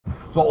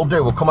So what we'll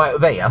do, we'll come out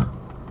of here,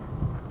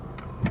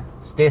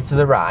 steer to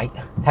the right,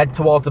 head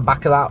towards the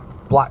back of that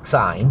black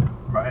sign.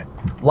 Right.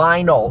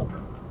 Line up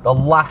the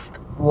last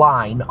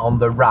line on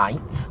the right,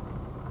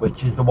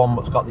 which is the one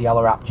that's got the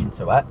yellow hatch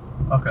into it.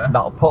 Okay.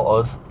 That'll put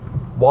us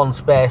one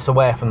space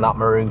away from that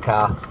maroon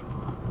car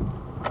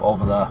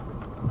over there.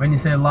 When you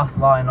say last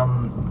line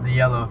on the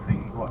yellow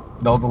thing,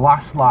 what? No, the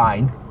last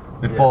line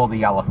before the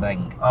yellow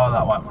thing. Oh,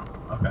 that white one.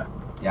 Okay.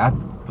 Yeah,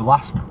 the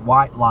last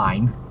white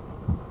line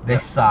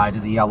this side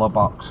of the yellow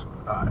box.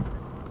 Alright.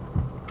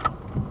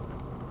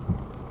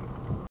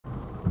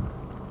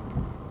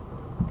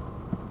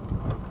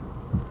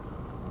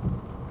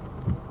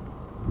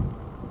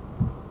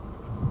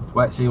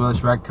 Wait, see where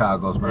this red car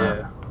goes, mate.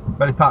 Yeah.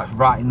 But he parks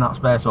right in that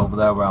space over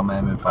there where I'm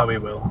aiming for. Oh, he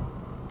will.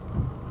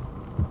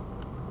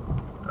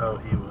 Oh,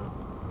 he will.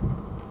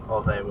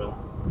 Or they will.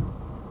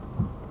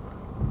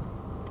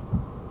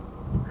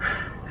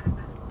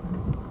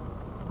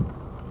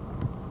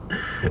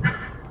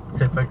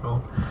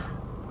 Typical.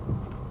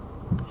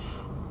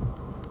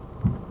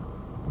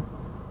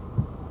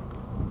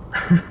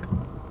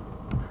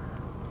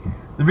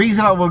 The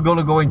reason I was going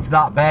to go into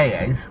that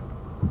bay is...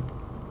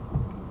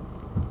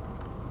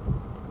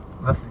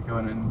 Unless he's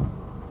going in.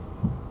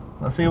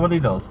 Let's see what he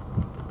does.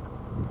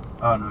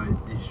 Oh no,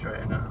 he's straight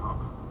in and out.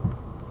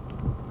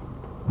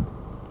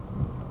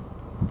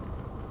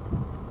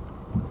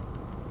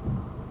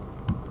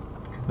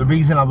 The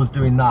reason I was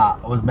doing that,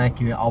 I was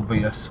making it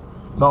obvious.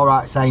 It's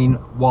alright saying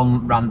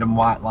one random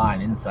white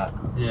line, isn't it?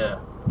 Yeah.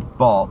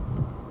 But